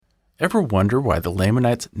Ever wonder why the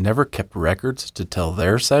Lamanites never kept records to tell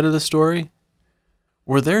their side of the story?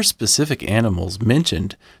 Were there specific animals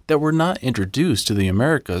mentioned that were not introduced to the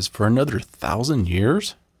Americas for another 1,000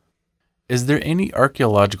 years? Is there any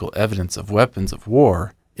archaeological evidence of weapons of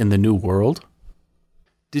war in the New World?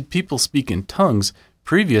 Did people speak in tongues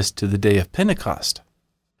previous to the day of Pentecost?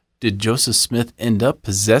 Did Joseph Smith end up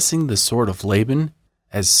possessing the sword of Laban,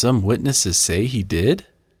 as some witnesses say he did?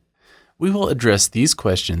 We will address these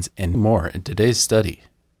questions and more in today's study.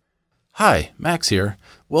 Hi, Max here.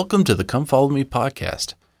 Welcome to the Come Follow Me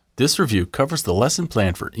podcast. This review covers the lesson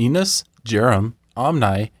plan for Enos, Jerem,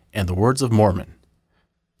 Omni, and the Words of Mormon.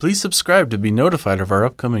 Please subscribe to be notified of our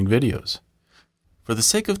upcoming videos. For the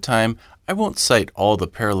sake of time, I won't cite all the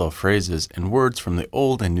parallel phrases and words from the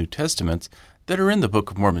Old and New Testaments that are in the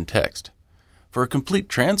Book of Mormon text. For a complete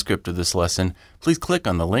transcript of this lesson, please click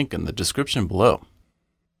on the link in the description below.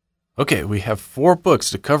 Okay, we have 4 books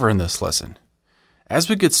to cover in this lesson. As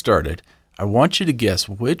we get started, I want you to guess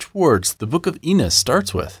which words the book of Enos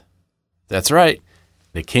starts with. That's right,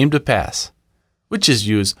 it came to pass, which is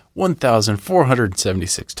used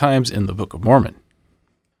 1,476 times in the Book of Mormon.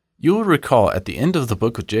 You will recall at the end of the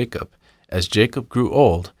book of Jacob, as Jacob grew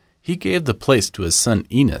old, he gave the plates to his son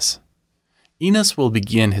Enos. Enos will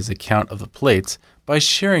begin his account of the plates by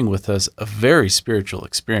sharing with us a very spiritual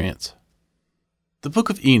experience. The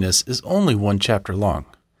book of Enos is only 1 chapter long.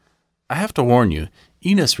 I have to warn you,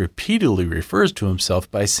 Enos repeatedly refers to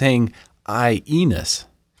himself by saying, I, Enos,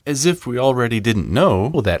 as if we already didn't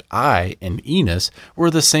know that I and Enos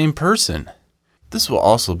were the same person. This will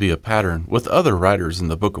also be a pattern with other writers in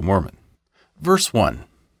the Book of Mormon. Verse 1.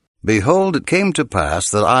 Behold, it came to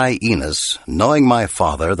pass that I, Enos, knowing my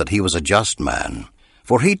father that he was a just man,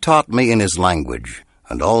 for he taught me in his language,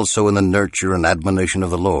 and also in the nurture and admonition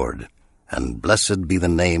of the Lord, and blessed be the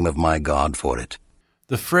name of my God for it.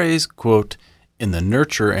 The phrase, quote, in the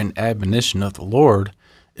nurture and admonition of the Lord,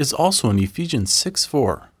 is also in Ephesians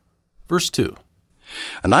 6:4. Verse 2.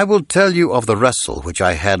 And I will tell you of the wrestle which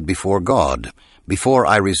I had before God, before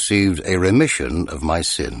I received a remission of my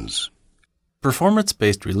sins.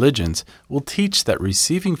 Performance-based religions will teach that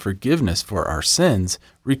receiving forgiveness for our sins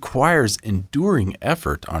requires enduring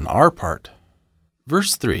effort on our part.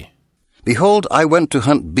 Verse 3. Behold, I went to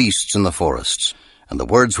hunt beasts in the forests, and the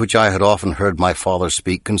words which I had often heard my father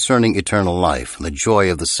speak concerning eternal life and the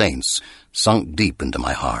joy of the saints sunk deep into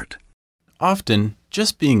my heart. Often,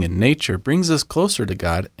 just being in nature brings us closer to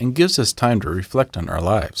God and gives us time to reflect on our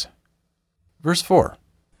lives. Verse 4.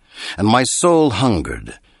 And my soul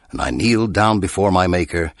hungered, and I kneeled down before my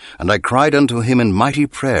Maker, and I cried unto him in mighty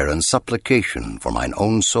prayer and supplication for mine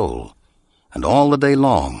own soul. And all the day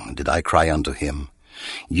long did I cry unto him.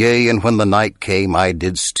 Yea, and when the night came, I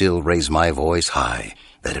did still raise my voice high,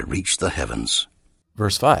 that it reached the heavens.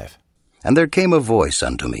 Verse 5. And there came a voice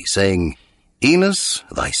unto me, saying, Enos,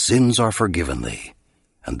 thy sins are forgiven thee,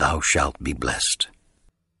 and thou shalt be blessed.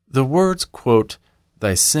 The words, quote,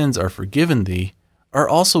 thy sins are forgiven thee, are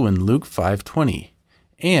also in Luke 5:20,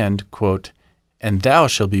 and, quote, and thou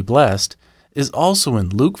shalt be blessed, is also in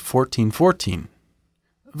Luke 14:14.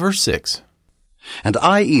 Verse 6. And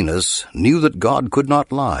I, Enos, knew that God could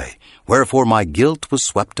not lie, wherefore my guilt was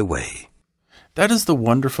swept away. That is the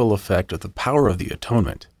wonderful effect of the power of the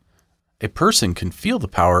atonement. A person can feel the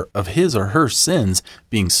power of his or her sins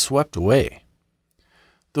being swept away.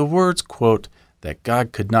 The words, quote, that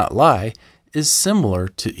God could not lie is similar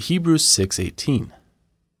to Hebrews 6:18.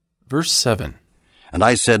 Verse 7. And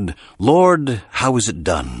I said, Lord, how is it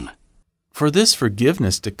done? For this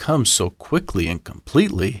forgiveness to come so quickly and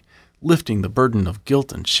completely, lifting the burden of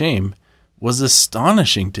guilt and shame, was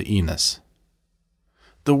astonishing to Enos.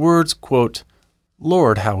 The words, quote,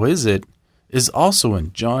 Lord, how is it, is also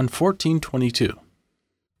in John 14:22.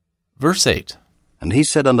 Verse 8. And he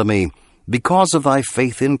said unto me, Because of thy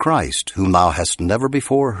faith in Christ, whom thou hast never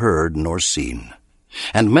before heard nor seen.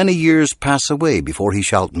 And many years pass away before he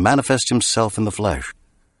shall manifest himself in the flesh.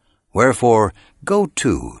 Wherefore, go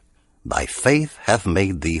to, thy faith hath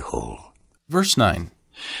made thee whole. Verse 9.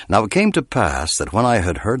 Now it came to pass that when I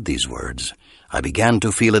had heard these words, I began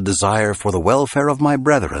to feel a desire for the welfare of my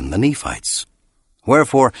brethren, the Nephites.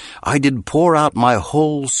 Wherefore I did pour out my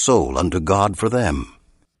whole soul unto God for them.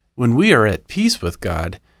 When we are at peace with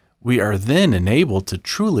God, we are then enabled to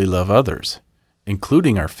truly love others,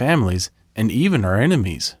 including our families and even our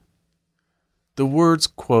enemies. The words,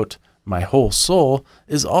 quote, my whole soul,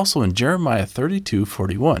 is also in Jeremiah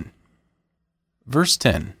 32:41. Verse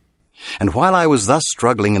 10. And while I was thus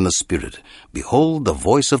struggling in the Spirit, behold, the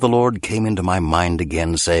voice of the Lord came into my mind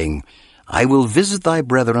again, saying, I will visit thy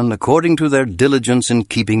brethren according to their diligence in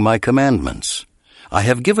keeping my commandments. I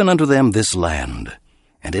have given unto them this land,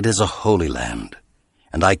 and it is a holy land.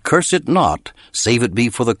 And I curse it not, save it be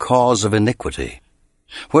for the cause of iniquity.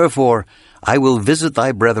 Wherefore I will visit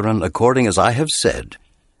thy brethren according as I have said,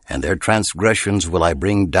 and their transgressions will I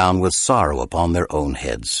bring down with sorrow upon their own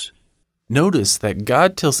heads. Notice that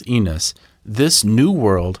God tells Enos this new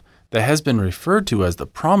world that has been referred to as the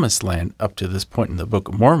Promised Land up to this point in the Book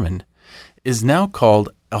of Mormon is now called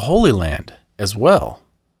a Holy Land as well.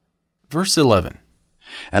 Verse 11.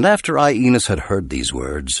 And after I, Enos, had heard these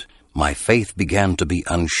words, my faith began to be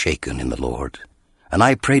unshaken in the Lord. And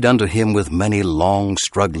I prayed unto him with many long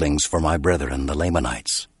strugglings for my brethren, the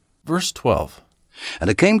Lamanites. Verse 12. And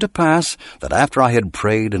it came to pass that after I had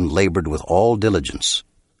prayed and labored with all diligence,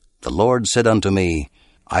 the Lord said unto me,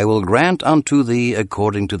 I will grant unto thee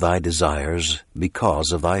according to thy desires,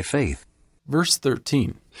 because of thy faith. Verse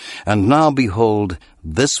 13. And now, behold,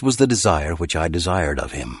 this was the desire which I desired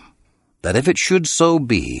of him, that if it should so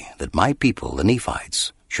be that my people, the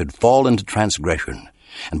Nephites, should fall into transgression,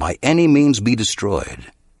 and by any means be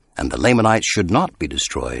destroyed, and the Lamanites should not be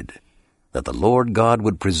destroyed, that the Lord God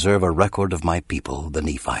would preserve a record of my people, the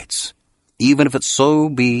Nephites, even if it so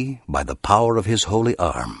be by the power of his holy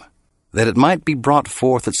arm, that it might be brought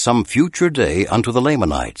forth at some future day unto the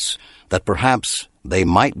Lamanites, that perhaps they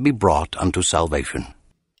might be brought unto salvation.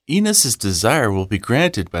 Enos's desire will be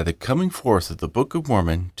granted by the coming forth of the Book of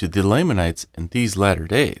Mormon to the Lamanites in these latter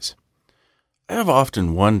days. I have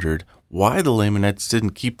often wondered why the Lamanites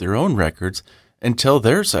didn't keep their own records and tell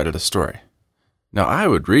their side of the story. Now I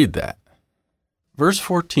would read that. Verse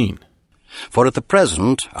 14. For at the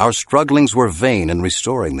present our strugglings were vain in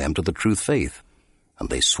restoring them to the true faith, and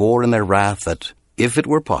they swore in their wrath that, if it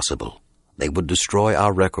were possible, they would destroy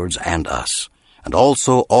our records and us, and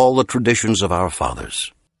also all the traditions of our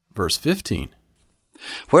fathers. Verse 15.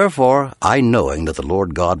 Wherefore, I knowing that the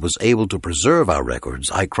Lord God was able to preserve our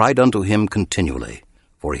records, I cried unto him continually.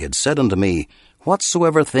 For he had said unto me,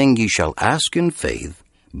 Whatsoever thing ye shall ask in faith,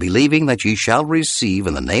 believing that ye shall receive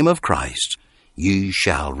in the name of Christ, ye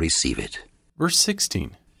shall receive it. Verse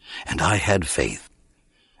 16. And I had faith,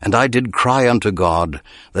 and I did cry unto God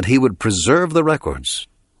that he would preserve the records,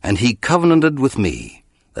 and he covenanted with me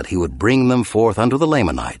that he would bring them forth unto the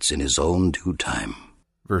Lamanites in his own due time.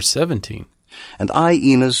 Verse 17. And I,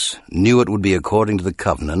 Enos, knew it would be according to the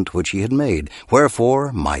covenant which he had made,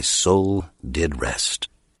 wherefore my soul did rest.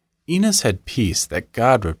 Enos had peace that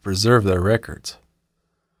God would preserve their records.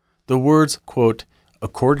 The words, quote,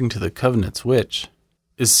 according to the covenants which,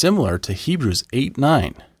 is similar to Hebrews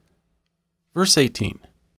 8:9. Verse 18.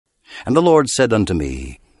 And the Lord said unto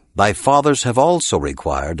me, Thy fathers have also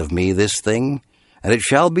required of me this thing, and it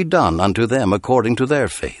shall be done unto them according to their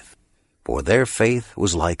faith, for their faith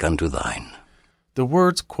was like unto thine. The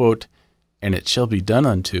words, quote, and it shall be done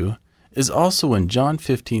unto, is also in John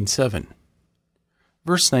 15:7.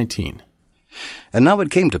 Verse 19. And now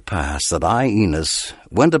it came to pass that I, Enos,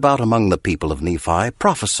 went about among the people of Nephi,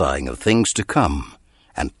 prophesying of things to come,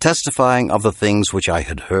 and testifying of the things which I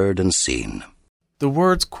had heard and seen. The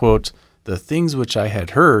words, quote, the things which I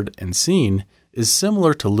had heard and seen, is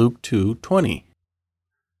similar to Luke 2:20.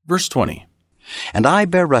 Verse 20. And I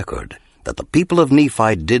bear record that the people of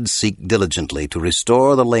Nephi did seek diligently to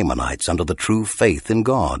restore the Lamanites unto the true faith in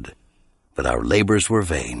God. But our labors were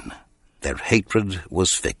vain. Their hatred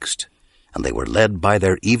was fixed, and they were led by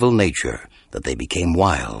their evil nature, that they became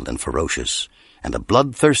wild and ferocious, and a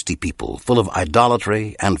bloodthirsty people, full of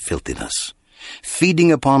idolatry and filthiness,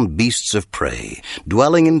 feeding upon beasts of prey,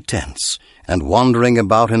 dwelling in tents, and wandering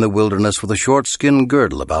about in the wilderness with a short-skin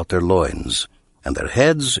girdle about their loins, and their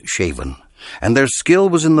heads shaven. And their skill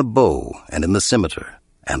was in the bow, and in the scimitar,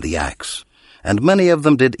 and the axe. And many of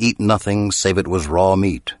them did eat nothing, save it was raw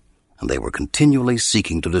meat, and they were continually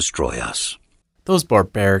seeking to destroy us. Those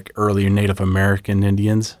barbaric early Native American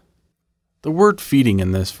Indians. The word feeding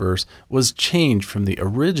in this verse was changed from the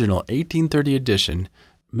original 1830 edition,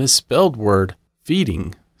 misspelled word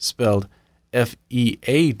feeding, spelled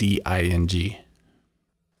F-E-A-D-I-N-G.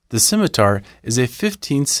 The scimitar is a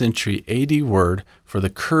 15th century AD word for the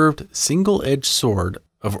curved, single-edged sword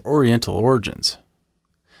of Oriental origins.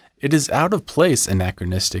 It is out of place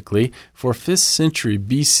anachronistically for 5th century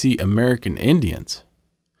BC American Indians.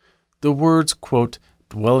 The words, quote,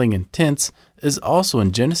 dwelling in tents, is also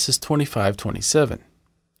in Genesis 25:27.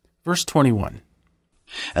 Verse 21.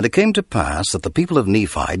 And it came to pass that the people of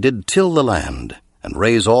Nephi did till the land, and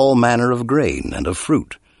raise all manner of grain and of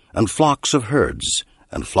fruit, and flocks of herds,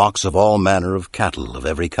 and flocks of all manner of cattle of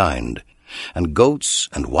every kind, and goats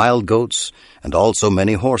and wild goats, and also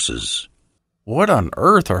many horses. What on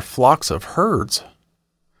earth are flocks of herds?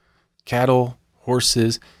 Cattle,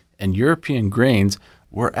 horses, and European grains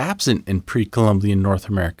were absent in pre-Columbian North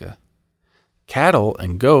America. Cattle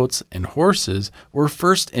and goats and horses were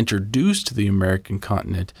first introduced to the American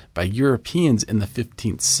continent by Europeans in the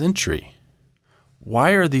 15th century.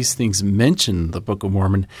 Why are these things mentioned in the Book of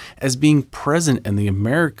Mormon as being present in the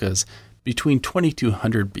Americas between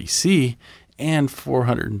 2200 BC and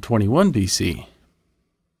 421 BC?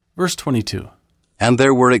 Verse 22. And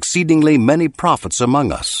there were exceedingly many prophets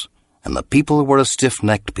among us, and the people were a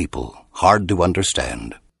stiff-necked people, hard to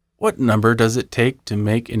understand. What number does it take to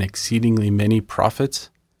make an exceedingly many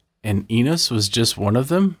prophets? And Enos was just one of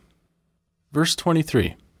them? Verse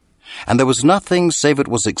 23. And there was nothing save it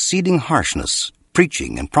was exceeding harshness,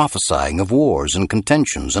 preaching and prophesying of wars and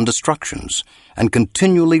contentions and destructions, and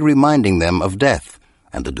continually reminding them of death,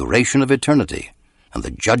 and the duration of eternity, and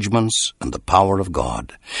the judgments and the power of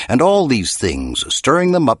God, and all these things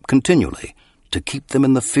stirring them up continually, to keep them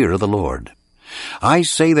in the fear of the Lord. I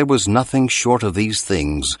say there was nothing short of these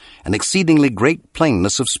things, an exceedingly great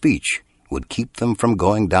plainness of speech, would keep them from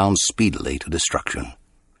going down speedily to destruction.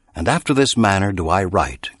 And after this manner do I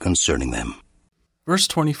write concerning them. Verse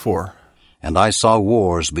 24. And I saw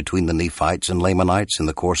wars between the Nephites and Lamanites in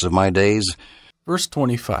the course of my days. Verse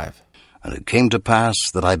 25. And it came to pass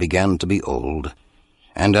that I began to be old,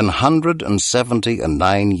 and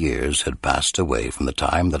 179 years had passed away from the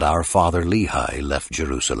time that our father Lehi left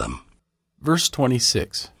Jerusalem. Verse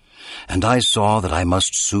 26. And I saw that I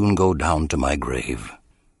must soon go down to my grave,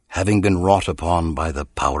 having been wrought upon by the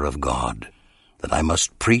power of God, that I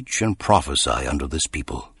must preach and prophesy unto this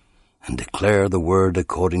people, and declare the word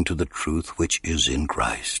according to the truth which is in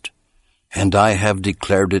Christ. And I have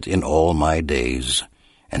declared it in all my days,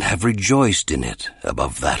 and have rejoiced in it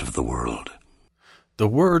above that of the world. The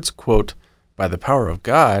words, quote, by the power of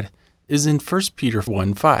God, is in 1 Peter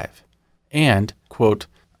 1:5, and, quote,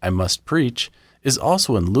 I must preach, is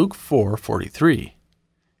also in Luke 4:43,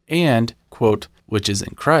 and, quote, which is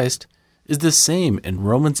in Christ, is the same in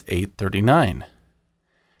Romans 8:39,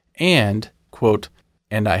 and, quote,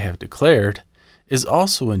 and I have declared, is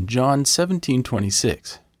also in John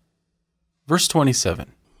 17:26. Verse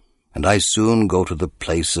 27. And I soon go to the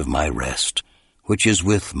place of my rest, which is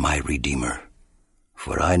with my Redeemer.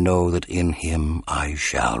 For I know that in him I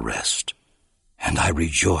shall rest. And I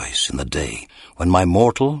rejoice in the day when my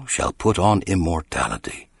mortal shall put on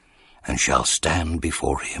immortality, and shall stand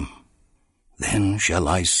before him. Then shall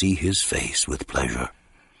I see his face with pleasure,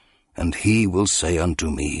 and he will say unto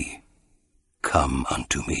me, Come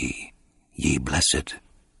unto me, ye blessed.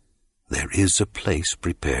 There is a place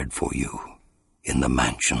prepared for you in the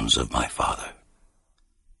mansions of my Father.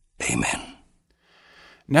 Amen.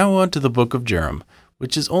 Now on to the book of Jerem,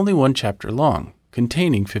 which is only one chapter long,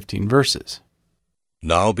 containing 15 verses.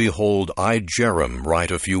 Now behold, I, Jerem, write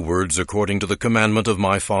a few words according to the commandment of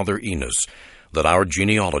my father Enos, that our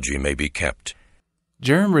genealogy may be kept.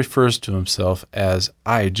 Jerem refers to himself as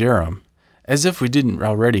I, Jerem, as if we didn't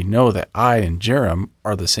already know that I and Jerem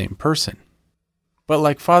are the same person. But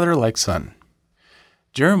like father, like son.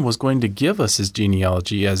 Jerem was going to give us his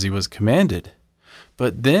genealogy as he was commanded,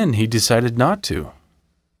 but then he decided not to.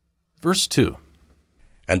 Verse 2.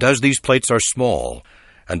 And as these plates are small,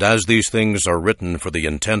 and as these things are written for the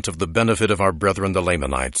intent of the benefit of our brethren the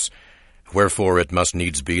Lamanites, wherefore it must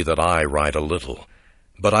needs be that I write a little.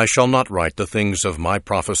 But I shall not write the things of my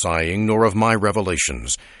prophesying, nor of my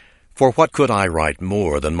revelations. For what could I write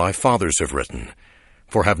more than my fathers have written?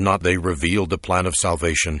 For have not they revealed the plan of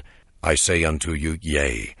salvation? I say unto you,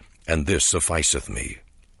 Yea, and this sufficeth me.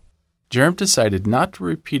 Jerem decided not to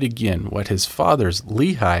repeat again what his fathers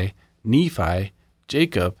Lehi, Nephi,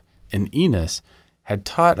 Jacob, and Enos had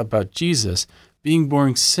taught about Jesus being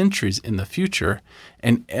born centuries in the future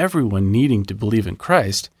and everyone needing to believe in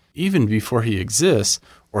Christ even before he exists,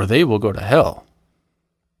 or they will go to hell.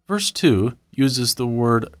 Verse 2 uses the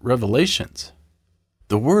word revelations.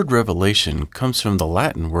 The word revelation comes from the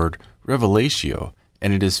Latin word revelatio,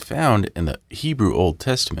 and it is found in the Hebrew Old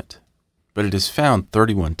Testament. But it is found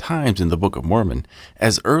 31 times in the Book of Mormon,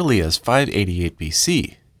 as early as 588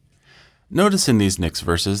 BC. Notice in these next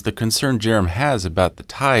verses the concern Jerem has about the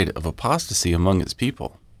tide of apostasy among his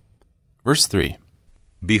people. Verse 3.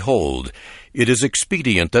 Behold, it is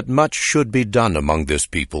expedient that much should be done among this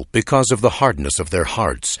people, because of the hardness of their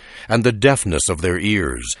hearts, and the deafness of their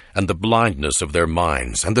ears, and the blindness of their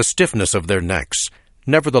minds, and the stiffness of their necks.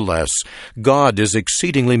 Nevertheless, God is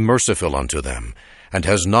exceedingly merciful unto them, and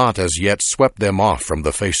has not as yet swept them off from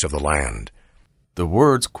the face of the land. The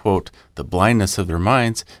words, quote, the blindness of their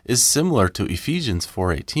minds, is similar to Ephesians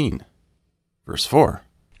 4:18. Verse 4.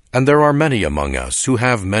 And there are many among us who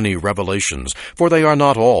have many revelations, for they are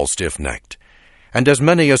not all stiff-necked. And as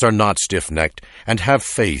many as are not stiff-necked, and have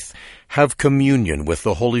faith, have communion with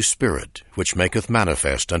the Holy Spirit, which maketh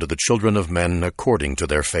manifest unto the children of men according to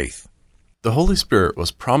their faith. The Holy Spirit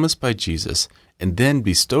was promised by Jesus and then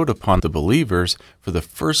bestowed upon the believers for the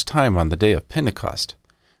first time on the day of Pentecost.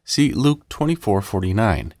 See Luke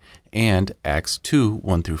 24:49 and Acts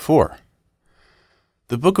 2:1-4.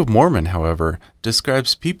 The Book of Mormon, however,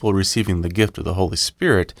 describes people receiving the gift of the Holy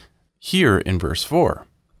Spirit here in verse 4,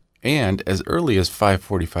 and as early as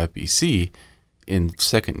 545 BC in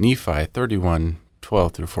 2 Nephi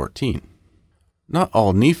 31:12-14. Not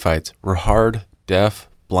all Nephites were hard, deaf,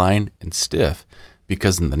 blind, and stiff,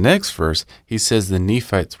 because in the next verse he says the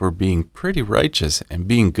Nephites were being pretty righteous and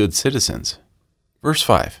being good citizens. Verse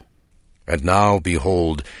 5. And now,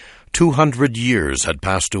 behold, 200 years had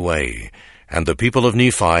passed away, and the people of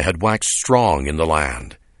Nephi had waxed strong in the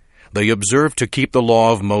land. They observed to keep the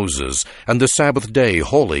law of Moses, and the Sabbath day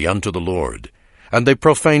holy unto the Lord. And they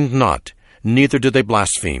profaned not, neither did they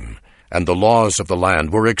blaspheme, and the laws of the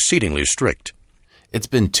land were exceedingly strict. It's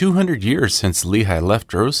been 200 years since Lehi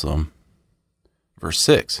left Jerusalem. Verse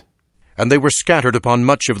 6. And they were scattered upon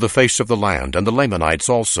much of the face of the land, and the Lamanites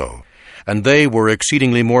also. And they were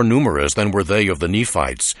exceedingly more numerous than were they of the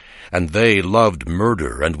Nephites, and they loved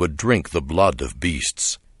murder, and would drink the blood of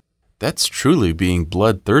beasts. That's truly being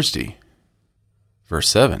bloodthirsty. Verse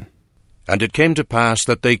 7. And it came to pass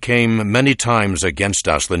that they came many times against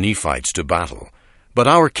us, the Nephites, to battle. But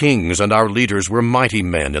our kings and our leaders were mighty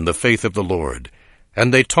men in the faith of the Lord,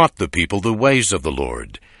 and they taught the people the ways of the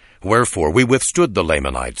Lord. Wherefore we withstood the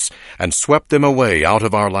Lamanites, and swept them away out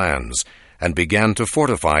of our lands, and began to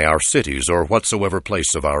fortify our cities, or whatsoever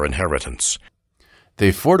place of our inheritance.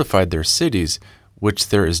 They fortified their cities, which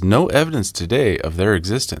there is no evidence today of their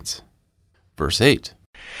existence. Verse 8.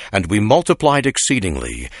 And we multiplied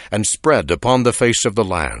exceedingly, and spread upon the face of the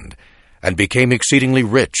land, and became exceedingly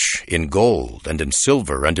rich in gold, and in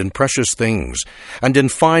silver, and in precious things, and in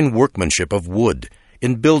fine workmanship of wood,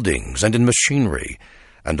 in buildings, and in machinery,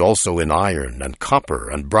 and also in iron, and copper,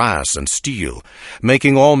 and brass, and steel,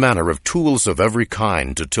 making all manner of tools of every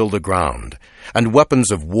kind to till the ground, and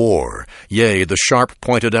weapons of war, yea, the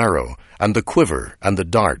sharp-pointed arrow, and the quiver, and the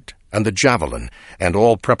dart, and the javelin, and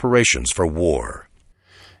all preparations for war.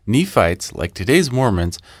 Nephites, like today's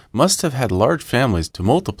Mormons, must have had large families to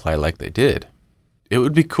multiply like they did. It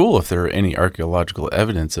would be cool if there were any archaeological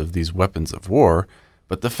evidence of these weapons of war,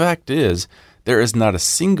 but the fact is, there is not a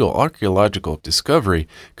single archaeological discovery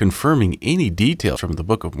confirming any details from the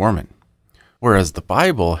Book of Mormon, whereas the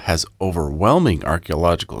Bible has overwhelming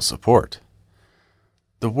archaeological support.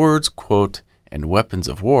 The words, quote, and weapons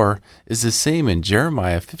of war is the same in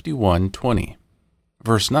Jeremiah 51:20.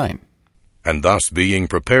 Verse 9. And thus being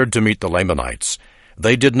prepared to meet the Lamanites,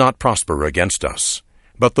 they did not prosper against us.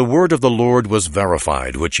 But the word of the Lord was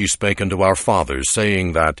verified, which he spake unto our fathers,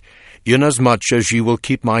 saying that, Inasmuch as ye will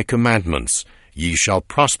keep my commandments, ye shall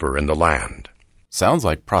prosper in the land. Sounds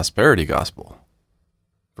like prosperity gospel.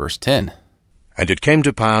 Verse 10. And it came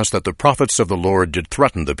to pass that the prophets of the Lord did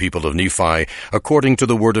threaten the people of Nephi, according to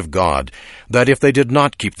the word of God, that if they did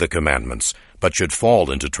not keep the commandments, but should fall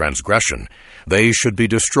into transgression, they should be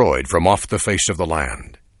destroyed from off the face of the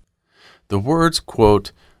land. The words,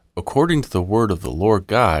 quote, according to the word of the Lord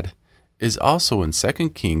God, is also in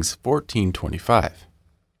 2 Kings 14:25.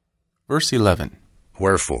 Verse 11.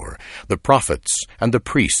 Wherefore the prophets and the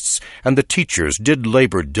priests and the teachers did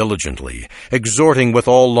labor diligently, exhorting with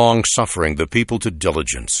all long-suffering the people to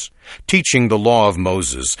diligence, teaching the law of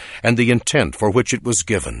Moses and the intent for which it was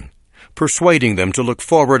given, persuading them to look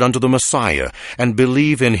forward unto the Messiah and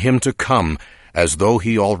believe in him to come, as though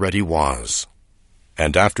he already was.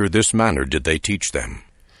 And after this manner did they teach them.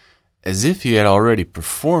 As if he had already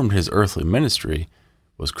performed his earthly ministry,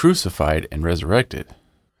 was crucified and resurrected.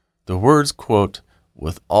 The words, quote,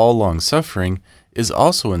 with all long-suffering, is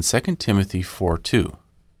also in 2 Timothy 4:2.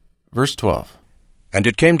 Verse 12. And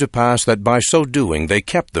it came to pass that by so doing they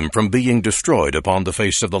kept them from being destroyed upon the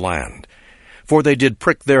face of the land. For they did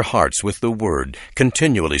prick their hearts with the word,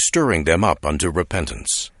 continually stirring them up unto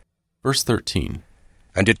repentance. Verse 13.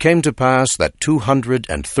 And it came to pass that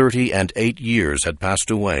 238 years had passed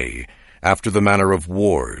away, after the manner of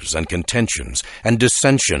wars and contentions and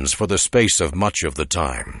dissensions for the space of much of the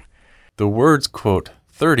time. The words, quote,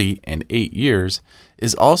 38 years,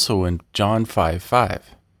 is also in John 5:5.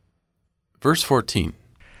 Verse 14.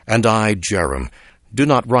 And I, Jerem, do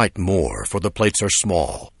not write more, for the plates are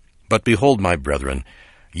small. But behold, my brethren,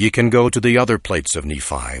 ye can go to the other plates of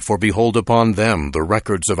Nephi, for behold, upon them the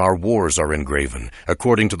records of our wars are engraven,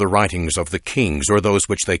 according to the writings of the kings, or those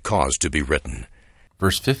which they caused to be written.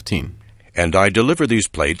 Verse 15. And I deliver these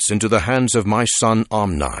plates into the hands of my son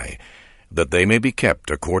Omni, that they may be kept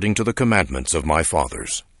according to the commandments of my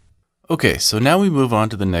fathers. Okay, so now we move on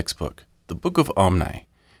to the next book, the Book of Omni.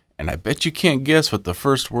 And I bet you can't guess what the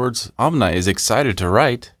first words Omni is excited to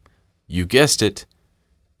write. You guessed it.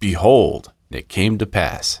 Behold, it came to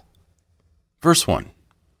pass. Verse 1.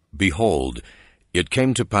 Behold, it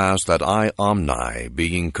came to pass that I, Omni,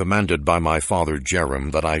 being commanded by my father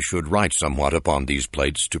Jerem that I should write somewhat upon these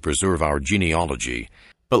plates to preserve our genealogy.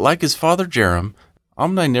 But like his father Jerem,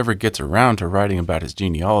 Omni never gets around to writing about his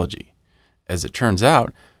genealogy. As it turns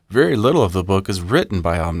out, very little of the book is written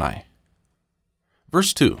by Omni.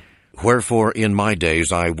 Verse 2. Wherefore in my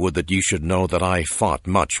days I would that ye should know that I fought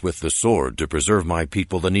much with the sword to preserve my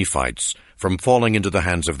people the Nephites from falling into the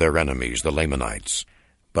hands of their enemies, the Lamanites.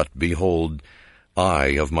 But behold,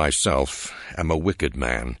 I of myself am a wicked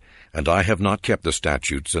man, and I have not kept the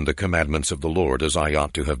statutes and the commandments of the Lord as I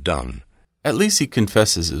ought to have done. At least he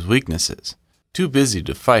confesses his weaknesses, too busy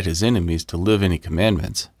to fight his enemies to live any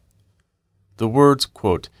commandments. The words,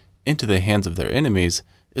 quote, into the hands of their enemies,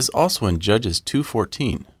 is also in Judges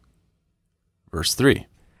 2:14. Verse 3.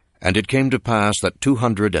 And it came to pass that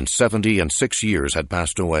 276 years had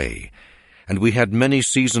passed away, and we had many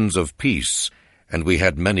seasons of peace, and we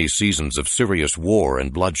had many seasons of serious war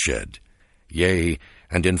and bloodshed. Yea,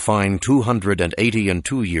 and in fine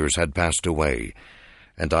 282 years had passed away.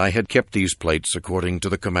 And I had kept these plates according to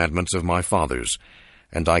the commandments of my fathers,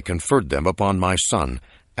 and I conferred them upon my son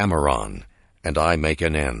Ammoron, and I make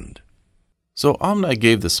an end. So Omni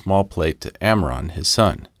gave the small plate to Ammoron, his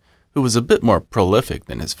son, who was a bit more prolific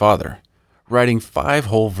than his father, writing 5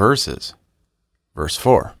 whole verses. Verse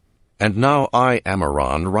 4. And now I,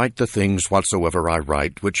 Ammoron, write the things whatsoever I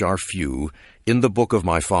write, which are few, in the book of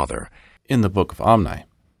my father. In the book of Omni.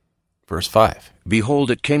 Verse 5. Behold,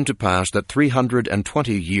 it came to pass that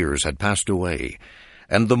 320 years had passed away,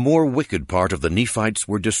 and the more wicked part of the Nephites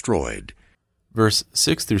were destroyed. Verse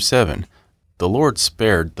 6 through 7. The Lord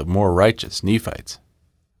spared the more righteous Nephites.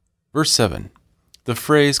 Verse 7. The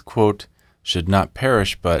phrase, quote, should not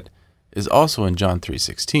perish but, is also in John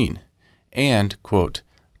 3:16, and, quote,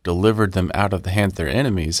 delivered them out of the hands of their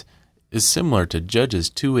enemies, is similar to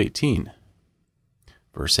Judges 2:18.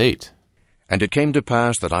 Verse 8. And it came to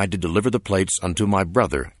pass that I did deliver the plates unto my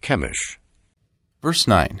brother Chemish. Verse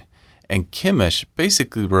 9. And Chemish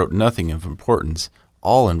basically wrote nothing of importance,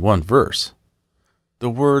 all in one verse. The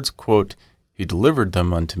words, quote, he delivered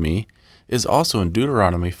them unto me, is also in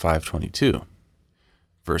Deuteronomy 5:22.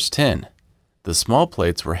 Verse 10. The small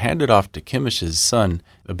plates were handed off to Chemish's son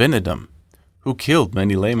Abinadab, who killed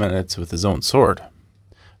many Lamanites with his own sword.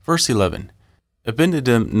 Verse 11.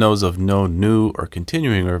 Abinadab knows of no new or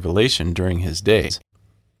continuing revelation during his days.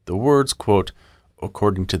 The words, quote,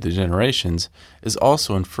 according to the generations, is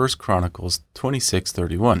also in 1 Chronicles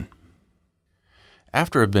 26:31.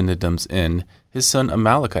 After Abinadab's end, his son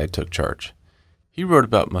Amaleki took charge. He wrote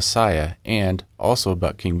about Messiah and also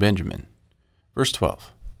about King Benjamin. Verse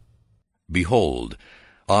 12. Behold,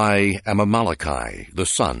 I am Amaleki, the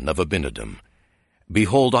son of Abinadab.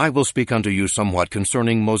 Behold, I will speak unto you somewhat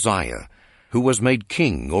concerning Mosiah, who was made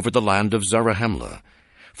king over the land of Zarahemla.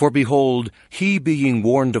 For behold, he being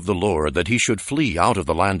warned of the Lord that he should flee out of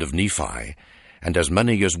the land of Nephi, and as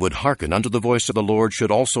many as would hearken unto the voice of the Lord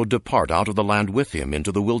should also depart out of the land with him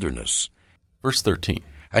into the wilderness. Verse 13.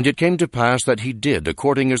 And it came to pass that he did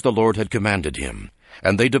according as the Lord had commanded him,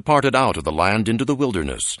 and they departed out of the land into the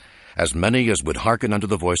wilderness, as many as would hearken unto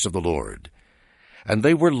the voice of the Lord. And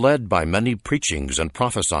they were led by many preachings and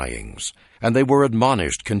prophesyings, and they were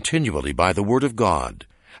admonished continually by the word of God,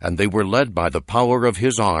 and they were led by the power of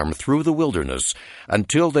his arm through the wilderness,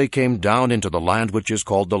 until they came down into the land which is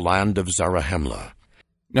called the land of Zarahemla.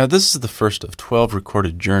 Now this is the first of 12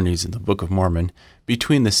 recorded journeys in the Book of Mormon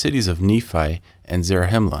between the cities of Nephi and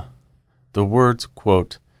Zarahemla. The words,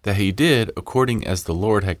 quote, that he did according as the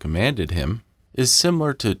Lord had commanded him, is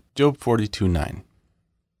similar to Job 42:9.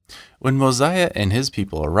 When Mosiah and his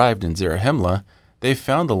people arrived in Zarahemla, they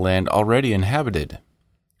found the land already inhabited.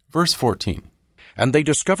 Verse 14. And they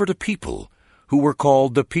discovered a people, who were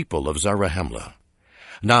called the people of Zarahemla.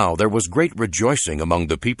 Now there was great rejoicing among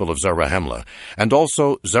the people of Zarahemla, and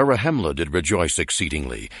also Zarahemla did rejoice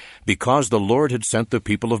exceedingly, because the Lord had sent the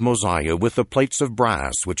people of Mosiah with the plates of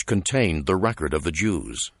brass which contained the record of the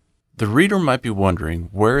Jews. The reader might be wondering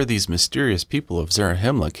where these mysterious people of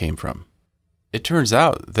Zarahemla came from. It turns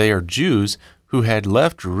out they are Jews who had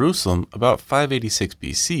left Jerusalem about 586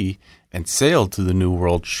 BC and sailed to the New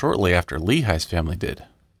World shortly after Lehi's family did.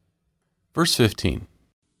 Verse 15.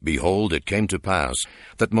 Behold, it came to pass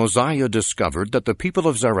that Mosiah discovered that the people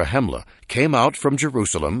of Zarahemla came out from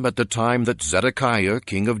Jerusalem at the time that Zedekiah,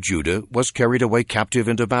 king of Judah, was carried away captive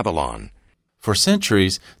into Babylon. For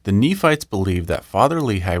centuries, the Nephites believed that Father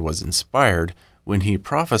Lehi was inspired when he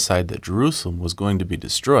prophesied that Jerusalem was going to be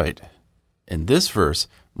destroyed. In this verse,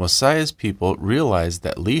 Mosiah's people realized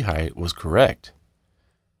that Lehi was correct.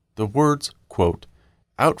 The words, quote,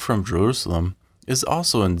 out from Jerusalem is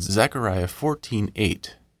also in Zechariah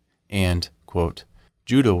 14:8, and, quote,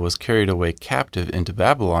 Judah was carried away captive into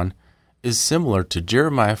Babylon is similar to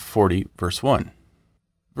Jeremiah 40, verse 1.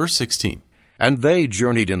 Verse 16. And they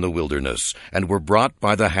journeyed in the wilderness, and were brought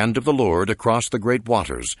by the hand of the Lord across the great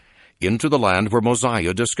waters, into the land where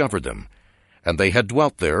Mosiah discovered them. And they had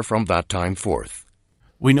dwelt there from that time forth.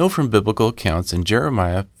 We know from biblical accounts in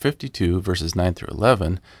Jeremiah 52, verses 9 through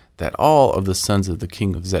 11, that all of the sons of the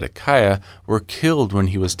king of Zedekiah were killed when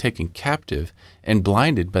he was taken captive and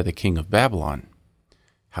blinded by the king of Babylon.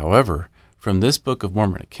 However, from this Book of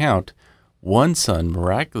Mormon account, one son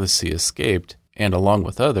miraculously escaped and, along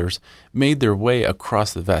with others, made their way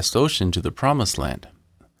across the vast ocean to the Promised Land.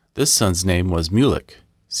 This son's name was Mulek.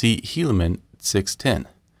 See Helaman 6:10.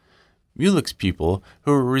 Mulek's people,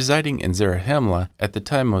 who were residing in Zarahemla at the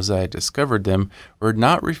time Mosiah discovered them, were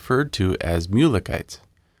not referred to as Mulekites,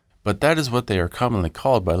 but that is what they are commonly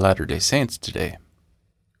called by Latter-day Saints today.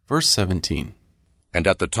 Verse 17. And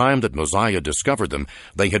at the time that Mosiah discovered them,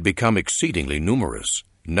 they had become exceedingly numerous.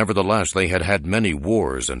 Nevertheless, they had had many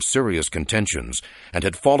wars and serious contentions, and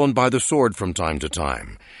had fallen by the sword from time to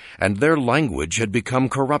time. And their language had become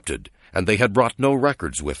corrupted, and they had brought no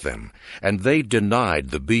records with them, and they denied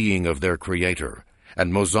the being of their Creator.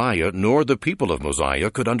 And Mosiah nor the people of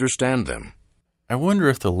Mosiah could understand them. I wonder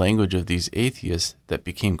if the language of these atheists that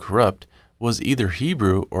became corrupt was either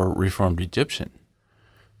Hebrew or Reformed Egyptian.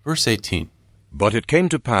 Verse 18. But it came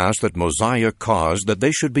to pass that Mosiah caused that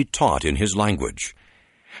they should be taught in his language.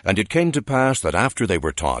 And it came to pass that after they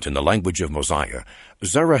were taught in the language of Mosiah,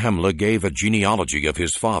 Zarahemla gave a genealogy of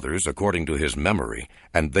his fathers according to his memory,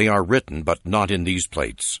 and they are written, but not in these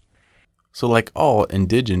plates. So like all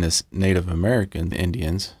indigenous Native American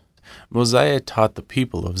Indians, Mosiah taught the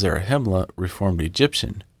people of Zarahemla Reformed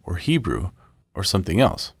Egyptian, or Hebrew, or something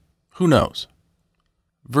else. Who knows?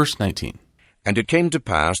 Verse 19. And it came to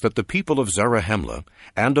pass that the people of Zarahemla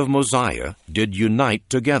and of Mosiah did unite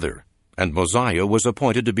together, and Mosiah was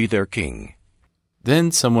appointed to be their king.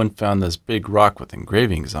 Then someone found this big rock with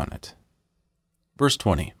engravings on it. Verse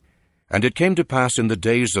 20. And it came to pass in the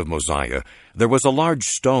days of Mosiah, there was a large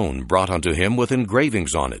stone brought unto him with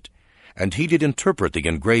engravings on it, and he did interpret the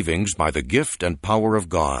engravings by the gift and power of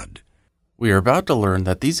God. We are about to learn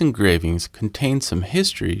that these engravings contain some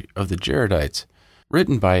history of the Jaredites,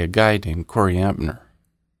 written by a guy named Coriantumr.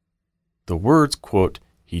 The words, quote,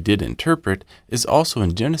 he did interpret, is also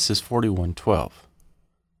in Genesis 41:12.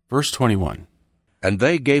 Verse 21. And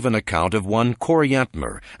they gave an account of one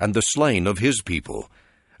Coriantumr, and the slain of his people.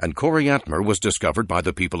 And Coriantumr was discovered by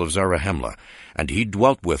the people of Zarahemla, and he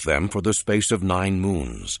dwelt with them for the space of 9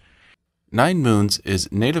 moons. 9 moons is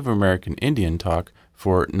Native American Indian talk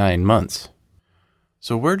for 9 months.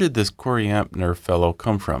 So where did this Coriantumr fellow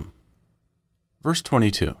come from? Verse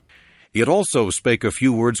 22. It also spake a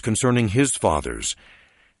few words concerning his fathers.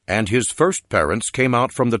 And his first parents came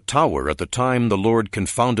out from the tower at the time the Lord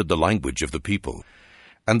confounded the language of the people.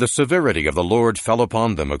 And the severity of the Lord fell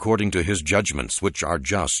upon them according to his judgments, which are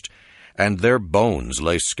just, and their bones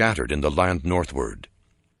lay scattered in the land northward.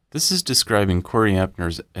 This is describing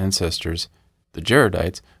Coriantumr's ancestors, the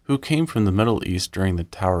Jaredites, who came from the Middle East during the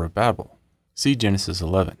Tower of Babel. See Genesis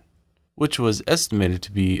 11, which was estimated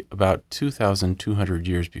to be about 2,200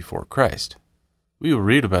 years before Christ. We will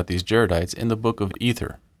read about these Jaredites in the book of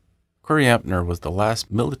Ether. Coriantumr was the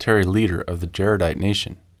last military leader of the Jaredite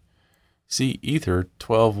nation. See Ether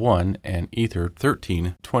 12:1 and Ether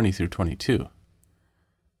 13:20-22.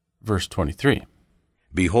 Verse 23.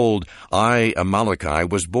 Behold, I, Amaleki,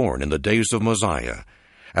 was born in the days of Mosiah,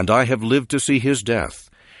 and I have lived to see his death,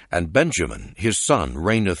 and Benjamin, his son,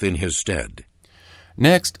 reigneth in his stead.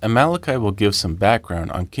 Next, Amaleki will give some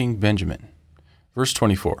background on King Benjamin. Verse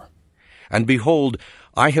 24. And behold,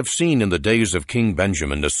 I have seen in the days of King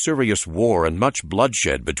Benjamin a serious war and much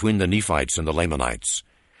bloodshed between the Nephites and the Lamanites.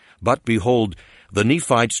 But behold, the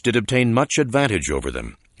Nephites did obtain much advantage over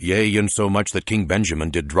them, yea, insomuch that King Benjamin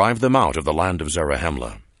did drive them out of the land of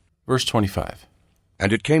Zarahemla. Verse 25.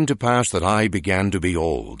 And it came to pass that I began to be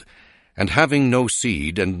old, and having no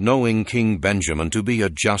seed, and knowing King Benjamin to be a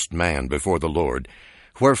just man before the Lord,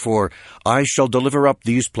 wherefore I shall deliver up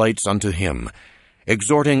these plates unto him,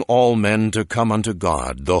 exhorting all men to come unto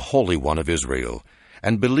God, the Holy One of Israel,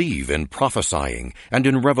 and believe in prophesying, and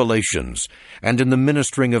in revelations, and in the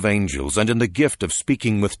ministering of angels, and in the gift of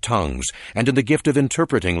speaking with tongues, and in the gift of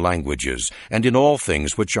interpreting languages, and in all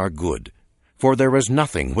things which are good. For there is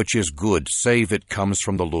nothing which is good save it comes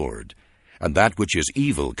from the Lord, and that which is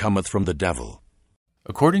evil cometh from the devil.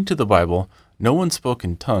 According to the Bible, no one spoke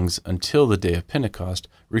in tongues until the day of Pentecost,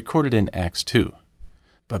 recorded in Acts 2.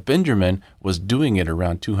 But Benjamin was doing it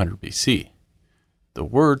around 200 BC. The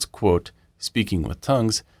words, quote, speaking with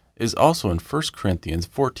tongues, is also in 1 Corinthians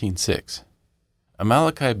 14:6.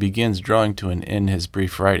 Amaleki begins drawing to an end his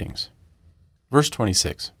brief writings. Verse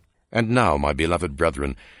 26. And now, my beloved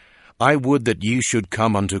brethren, I would that ye should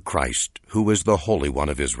come unto Christ, who is the Holy One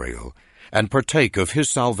of Israel, and partake of his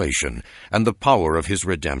salvation, and the power of his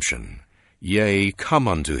redemption. Yea, come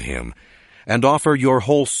unto him, and offer your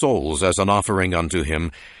whole souls as an offering unto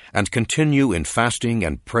him, and continue in fasting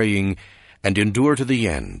and praying, and endure to the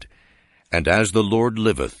end. And as the Lord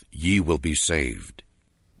liveth, ye will be saved.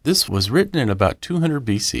 This was written in about 200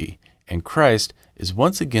 BC, and Christ is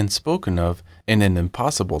once again spoken of in an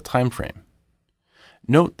impossible time frame.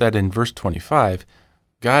 Note that in verse 25,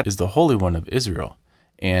 God is the Holy One of Israel,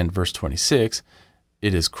 and verse 26,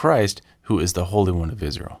 it is Christ who is the Holy One of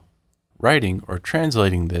Israel. Writing or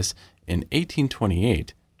translating this in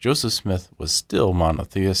 1828, Joseph Smith was still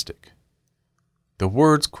monotheistic. The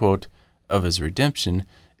words, quote, of his redemption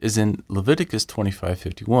is in Leviticus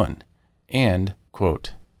 25:51, and,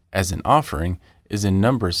 quote, as an offering is in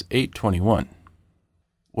Numbers 8:21.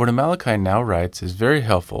 What Amaleki now writes is very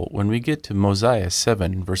helpful when we get to Mosiah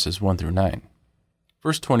 7, verses 1 through 9.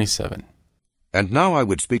 Verse 27. And now I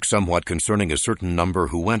would speak somewhat concerning a certain number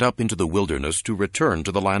who went up into the wilderness to return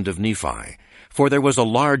to the land of Nephi. For there was a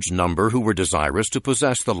large number who were desirous to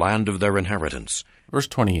possess the land of their inheritance. Verse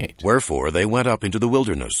 28. Wherefore they went up into the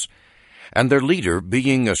wilderness. And their leader,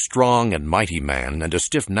 being a strong and mighty man, and a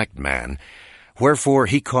stiff-necked man, wherefore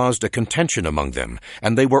he caused a contention among them,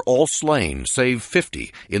 and they were all slain, save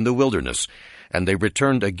 50, in the wilderness, and they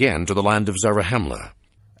returned again to the land of Zarahemla.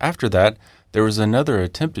 After that, there was another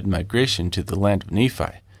attempted migration to the land of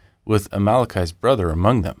Nephi, with Amaleki's brother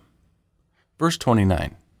among them. Verse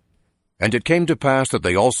 29. And it came to pass that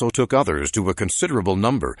they also took others to a considerable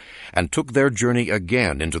number, and took their journey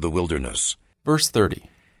again into the wilderness. Verse 30.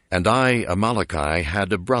 And I, Amaleki,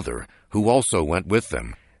 had a brother, who also went with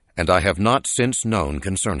them, and I have not since known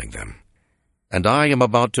concerning them. And I am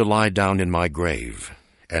about to lie down in my grave,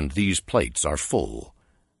 and these plates are full,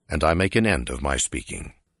 and I make an end of my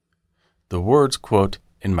speaking. The words, quote,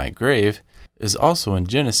 in my grave, is also in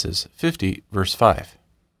Genesis 50, verse 5.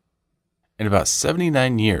 In about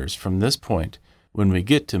 79 years from this point, when we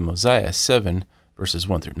get to Mosiah 7, verses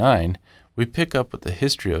 1 through 9, we pick up with the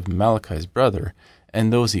history of Amaleki's brother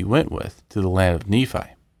and those he went with to the land of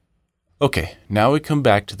Nephi. Okay, now we come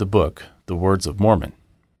back to the book, The Words of Mormon.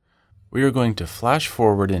 We are going to flash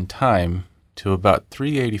forward in time to about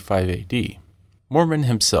 385 AD. Mormon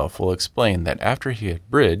himself will explain that after he had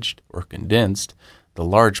bridged, or condensed, the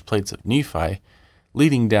large plates of Nephi,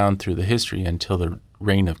 leading down through the history until the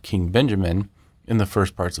reign of King Benjamin in the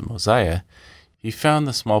first parts of Mosiah, he found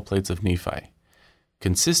the small plates of Nephi,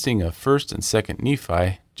 consisting of 1st and 2nd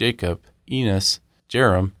Nephi, Jacob, Enos,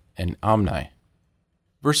 Jerem, and Omni.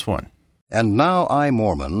 Verse 1. And now I,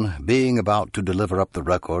 Mormon, being about to deliver up the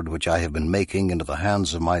record which I have been making into the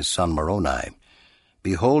hands of my son Moroni,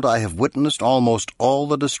 behold, I have witnessed almost all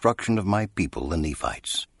the destruction of my people, the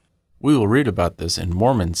Nephites. We will read about this in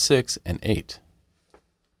Mormon 6 and 8.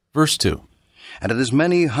 Verse 2. And it is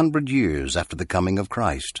many 100 years after the coming of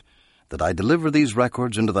Christ that I deliver these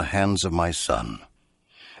records into the hands of my son.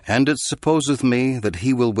 And it supposeth me that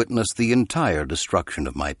he will witness the entire destruction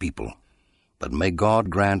of my people. But may God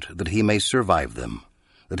grant that he may survive them,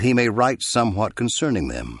 that he may write somewhat concerning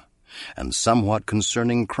them, and somewhat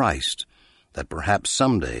concerning Christ, that perhaps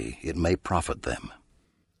someday it may profit them.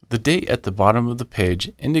 The date at the bottom of the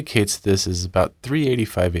page indicates this is about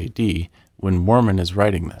 385 AD when Mormon is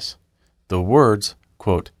writing this. The words,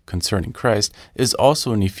 quote, concerning Christ, is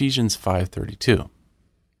also in Ephesians 5:32.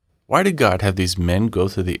 Why did God have these men go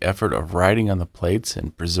through the effort of writing on the plates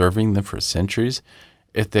and preserving them for centuries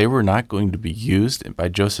if they were not going to be used by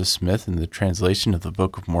Joseph Smith in the translation of the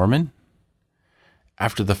Book of Mormon?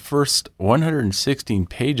 After the first 116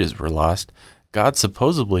 pages were lost, God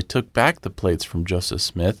supposedly took back the plates from Joseph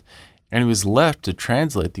Smith, and he was left to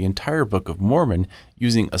translate the entire Book of Mormon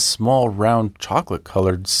using a small round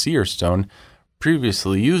chocolate-colored seer stone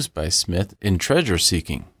previously used by Smith in treasure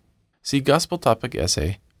seeking. See Gospel Topic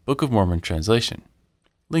Essay, Book of Mormon Translation.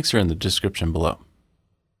 Links are in the description below.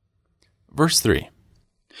 Verse 3.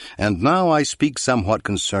 And now I speak somewhat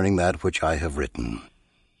concerning that which I have written.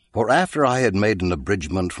 For after I had made an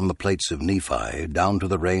abridgment from the plates of Nephi down to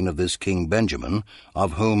the reign of this king Benjamin,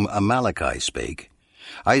 of whom Amaleki spake,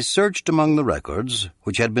 I searched among the records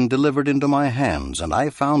which had been delivered into my hands, and I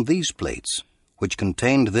found these plates, which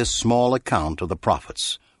contained this small account of the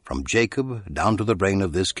prophets, from Jacob down to the reign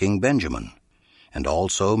of this king Benjamin, and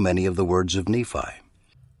also many of the words of Nephi.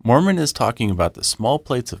 Mormon is talking about the small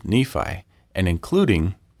plates of Nephi, and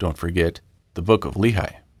including, don't forget, the book of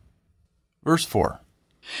Lehi. Verse 4.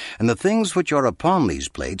 And the things which are upon these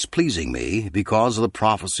plates pleasing me, because of the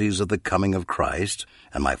prophecies of the coming of Christ,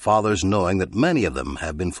 and my fathers knowing that many of them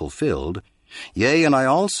have been fulfilled, yea, and I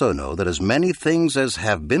also know that as many things as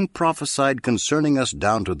have been prophesied concerning us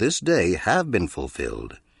down to this day have been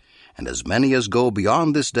fulfilled, and as many as go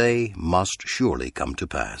beyond this day must surely come to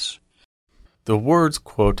pass. The words,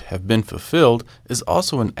 quote, have been fulfilled is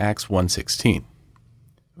also in Acts 1:16.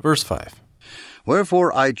 Verse 5.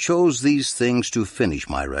 Wherefore I chose these things to finish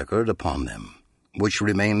my record upon them, which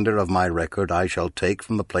remainder of my record I shall take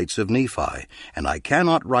from the plates of Nephi, and I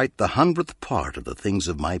cannot write the 100th part of the things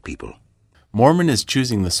of my people. Mormon is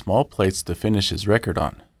choosing the small plates to finish his record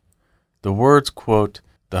on. The words, quote,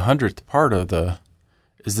 the 100th part of the,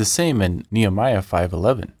 is the same in Nehemiah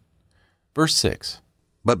 5:11. Verse 6.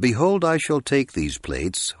 But behold, I shall take these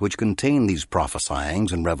plates, which contain these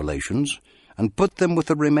prophesyings and revelations, and put them with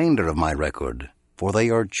the remainder of my record, for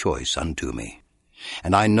they are choice unto me.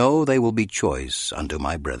 And I know they will be choice unto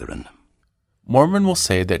my brethren. Mormon will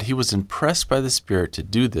say that he was impressed by the Spirit to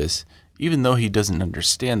do this, even though he doesn't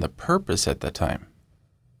understand the purpose at that time.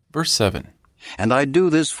 Verse 7. And I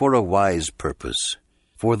do this for a wise purpose,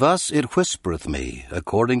 for thus it whispereth me,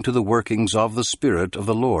 according to the workings of the Spirit of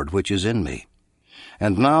the Lord which is in me.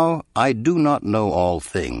 And now I do not know all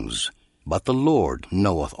things, but the Lord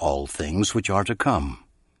knoweth all things which are to come.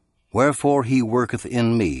 Wherefore he worketh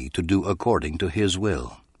in me to do according to his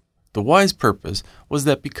will. The wise purpose was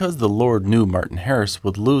that because the Lord knew Martin Harris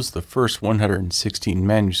would lose the first 116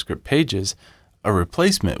 manuscript pages, a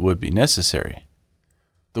replacement would be necessary.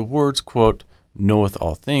 The words, quote, knoweth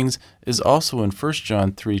all things, is also in 1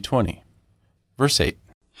 John 3:20. Verse 8.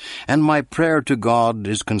 And my prayer to God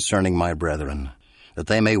is concerning my brethren, that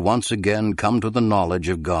they may once again come to the knowledge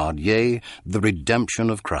of God, yea, the redemption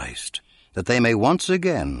of Christ, that they may once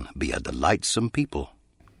again be a delightsome people.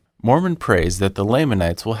 Mormon prays that the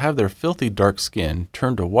Lamanites will have their filthy dark skin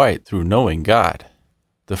turned to white through knowing God.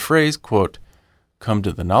 The phrase, quote, come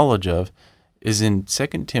to the knowledge of, is in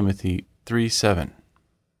 2 Timothy 3:7.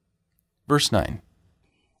 Verse 9.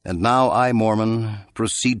 And now I, Mormon,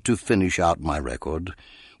 proceed to finish out my record,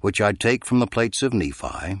 which I take from the plates of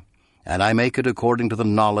Nephi, and I make it according to the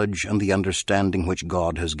knowledge and the understanding which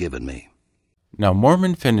God has given me. Now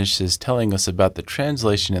Mormon finishes telling us about the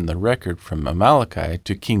translation in the record from Amaleki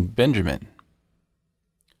to King Benjamin.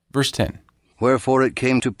 Verse 10. Wherefore it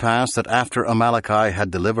came to pass that after Amaleki had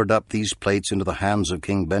delivered up these plates into the hands of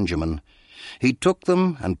King Benjamin, he took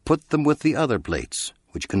them and put them with the other plates,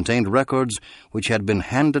 which contained records which had been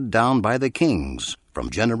handed down by the kings from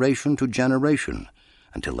generation to generation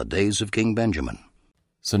until the days of King Benjamin.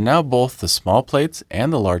 So now both the small plates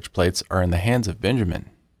and the large plates are in the hands of Benjamin.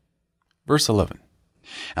 Verse 11.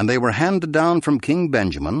 And they were handed down from King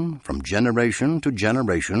Benjamin from generation to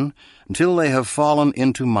generation until they have fallen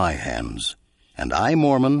into my hands. And I,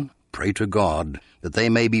 Mormon, pray to God that they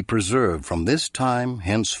may be preserved from this time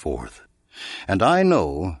henceforth. And I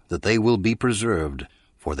know that they will be preserved,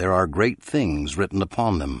 for there are great things written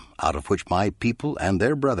upon them, out of which my people and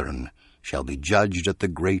their brethren shall be judged at the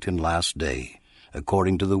great and last day,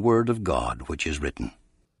 according to the word of God which is written.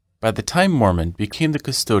 By the time Mormon became the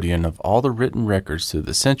custodian of all the written records through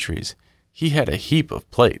the centuries, he had a heap of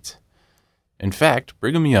plates. In fact,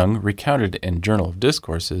 Brigham Young recounted in Journal of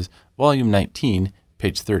Discourses, Volume 19,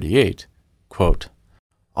 page 38, quote,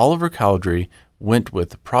 Oliver Cowdery went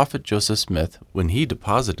with the prophet Joseph Smith when he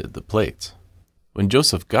deposited the plates. When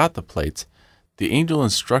Joseph got the plates, the angel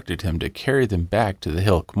instructed him to carry them back to the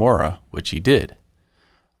hill Cumorah, which he did.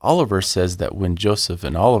 Oliver says that when Joseph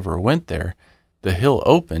and Oliver went there, the hill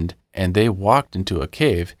opened, and they walked into a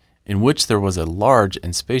cave in which there was a large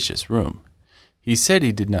and spacious room. He said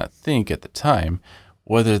he did not think at the time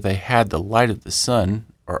whether they had the light of the sun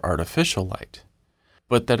or artificial light,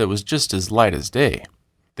 but that it was just as light as day.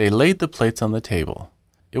 They laid the plates on the table.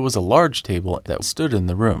 It was a large table that stood in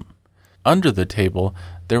the room. Under the table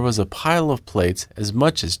there was a pile of plates as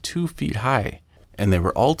much as 2 feet high, and they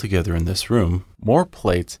were all together in this room, more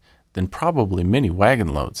plates than probably many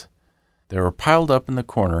wagon loads. They were piled up in the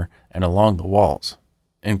corner and along the walls.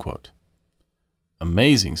 End quote.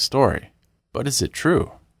 Amazing story, but is it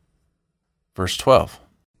true? Verse 12.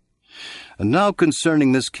 And now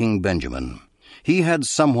concerning this king Benjamin, he had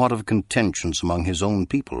somewhat of contentions among his own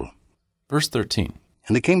people. Verse 13.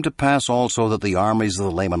 And it came to pass also that the armies of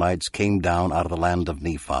the Lamanites came down out of the land of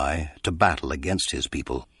Nephi to battle against his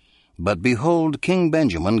people. But behold, King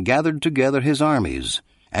Benjamin gathered together his armies,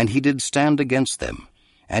 and he did stand against them,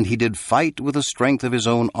 and he did fight with the strength of his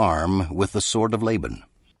own arm with the sword of Laban.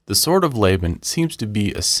 The sword of Laban seems to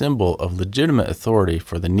be a symbol of legitimate authority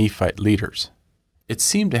for the Nephite leaders. It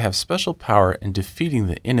seemed to have special power in defeating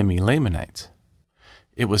the enemy Lamanites.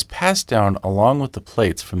 It was passed down along with the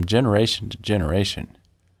plates from generation to generation.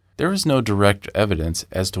 There is no direct evidence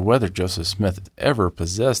as to whether Joseph Smith ever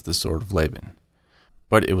possessed the sword of Laban,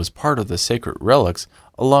 but it was part of the sacred relics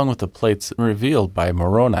along with the plates revealed by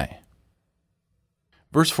Moroni.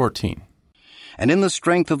 Verse 14. And in the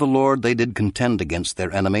strength of the Lord they did contend against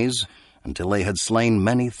their enemies, until they had slain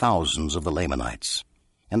many thousands of the Lamanites.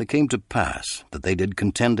 And it came to pass that they did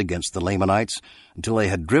contend against the Lamanites, until they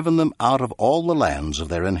had driven them out of all the lands of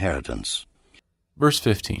their inheritance. Verse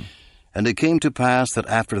 15. And it came to pass that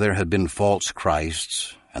after there had been false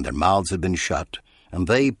Christs, and their mouths had been shut, and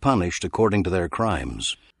they punished according to their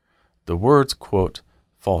crimes. The words, quote,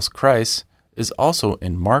 false Christ, is also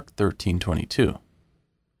in Mark 13:22.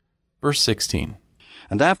 Verse 16.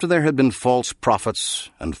 And after there had been false prophets,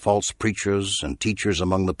 and false preachers, and teachers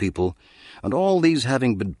among the people, and all these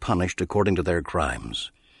having been punished according to their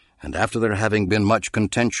crimes, and after there having been much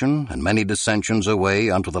contention, and many dissensions away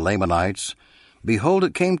unto the Lamanites, behold,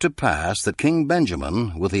 it came to pass that King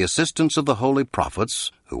Benjamin, with the assistance of the holy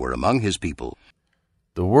prophets, who were among his people.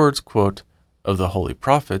 The words, quote, of the holy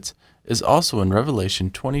prophets is also in Revelation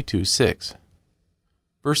 22:6.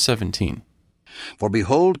 Verse 17. For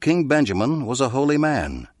behold, King Benjamin was a holy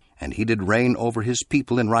man, and he did reign over his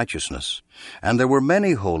people in righteousness. And there were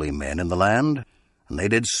many holy men in the land, and they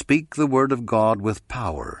did speak the word of God with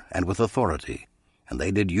power and with authority, and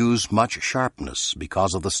they did use much sharpness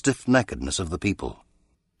because of the stiff-neckedness of the people.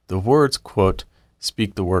 The words, quote,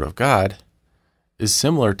 speak the word of God, is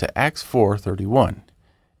similar to Acts 4:31,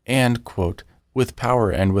 and, quote, with power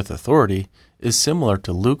and with authority is similar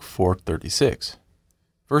to Luke 4:36.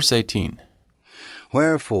 Verse 18.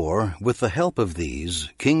 Wherefore, with the help of these,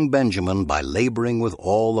 King Benjamin, by laboring with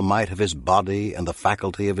all the might of his body and the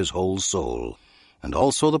faculty of his whole soul, and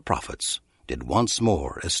also the prophets, did once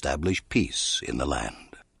more establish peace in the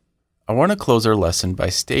land. I want to close our lesson by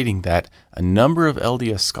stating that a number of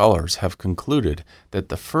LDS scholars have concluded that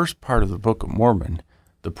the first part of the Book of Mormon,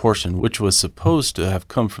 the portion which was supposed to have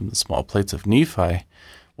come from the small plates of Nephi,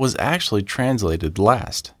 was actually translated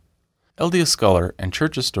last. LDS scholar and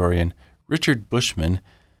church historian Richard Bushman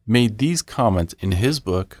made these comments in his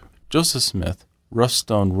book, Joseph Smith, Rough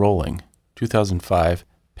Stone Rolling, 2005,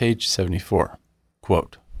 page 74.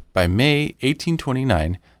 Quote, by May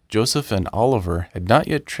 1829, Joseph and Oliver had not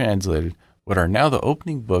yet translated what are now the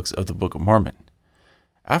opening books of the Book of Mormon.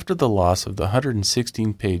 After the loss of the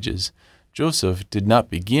 116 pages, Joseph did not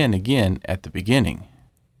begin again at the beginning.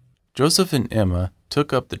 Joseph and Emma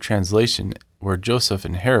took up the translation where Joseph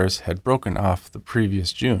and Harris had broken off the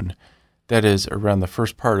previous June, that is, around the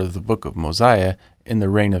first part of the book of Mosiah in the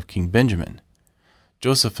reign of King Benjamin.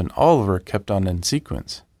 Joseph and Oliver kept on in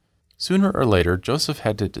sequence. Sooner or later, Joseph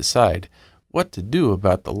had to decide what to do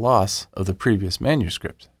about the loss of the previous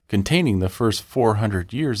manuscript, containing the first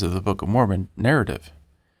 400 years of the Book of Mormon narrative.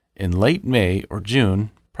 In late May or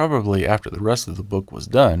June, probably after the rest of the book was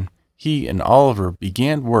done, he and Oliver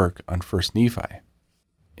began work on 1 Nephi.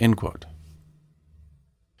 End quote.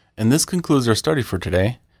 And this concludes our study for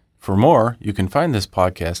today. For more, you can find this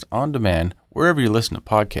podcast on demand wherever you listen to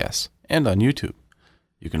podcasts and on YouTube.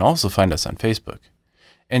 You can also find us on Facebook.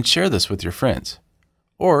 And share this with your friends.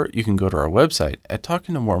 Or you can go to our website at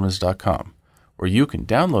talkingtomormons.com, where you can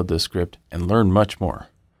download this script and learn much more.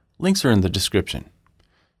 Links are in the description.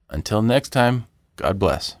 Until next time, God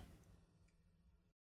bless.